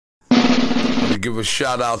give a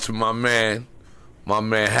shout out to my man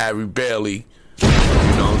Harry Bailey. You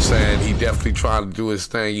know what I'm saying? He definitely trying to do his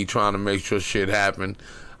thing. He trying to make sure shit happen.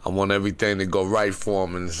 I want everything to go right for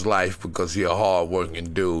him in his life because he a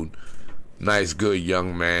hard-working dude. Nice, good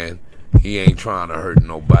young man. He ain't trying to hurt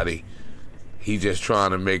nobody. He just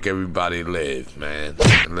trying to make everybody live, man.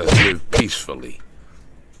 And let's live peacefully.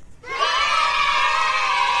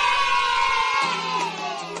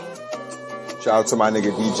 Shout out to my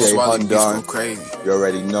nigga DJ Hundon. You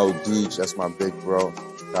already know Deej, that's my big bro.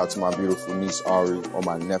 Shout out to my beautiful niece Ari, all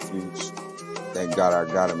my nephews. Thank God I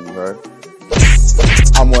got him, you heard?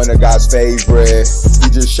 I'm one of God's favorite. He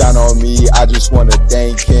just shine on me, I just wanna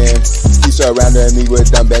thank him. He surrounded me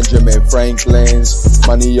with them Benjamin Franklins.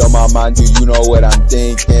 Money on my mind, do you know what I'm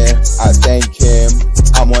thinking? I thank him.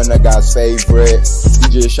 I'm one of God's favorite.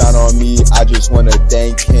 He just shine on me, I just wanna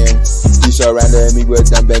thank him. He surrounded me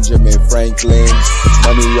with them Benjamin Franklins.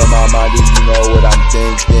 Money on my mind, do you know what I'm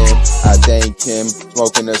thinking? I thank him.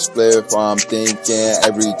 Smoking a spliff, I'm thinking.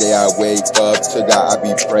 Every day I wake up, to God I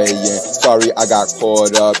be praying. Sorry I got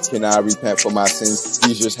caught up, can I repent for my sins?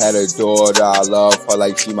 He just had a daughter, I love her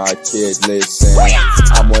like she my kid, listen.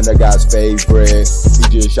 I'm one of God's favorite.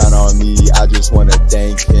 He just shine on me, I just wanna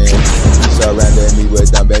thank him. He surrounded me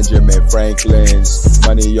with them Benjamin Franklins.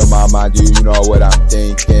 Money on my mind, do you know what I'm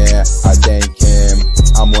thinking? I thank him.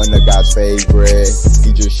 I'm one of God's favorite.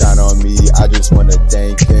 He just shine on me, I just wanna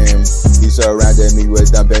thank him. He surrounded me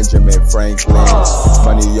with them Benjamin Franklins.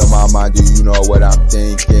 Money on my mind, do you know what I'm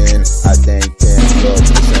thinking? I thank him. Look,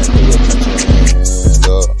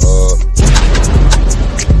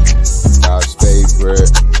 God's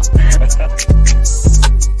favorite.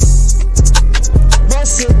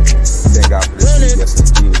 Thank God for this week, yes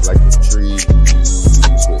indeed, like the trees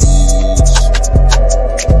with ease.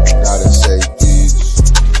 Gotta say these.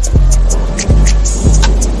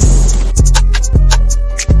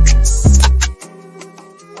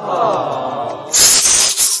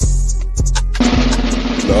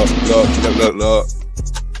 Look.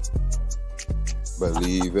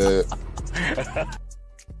 Believe it.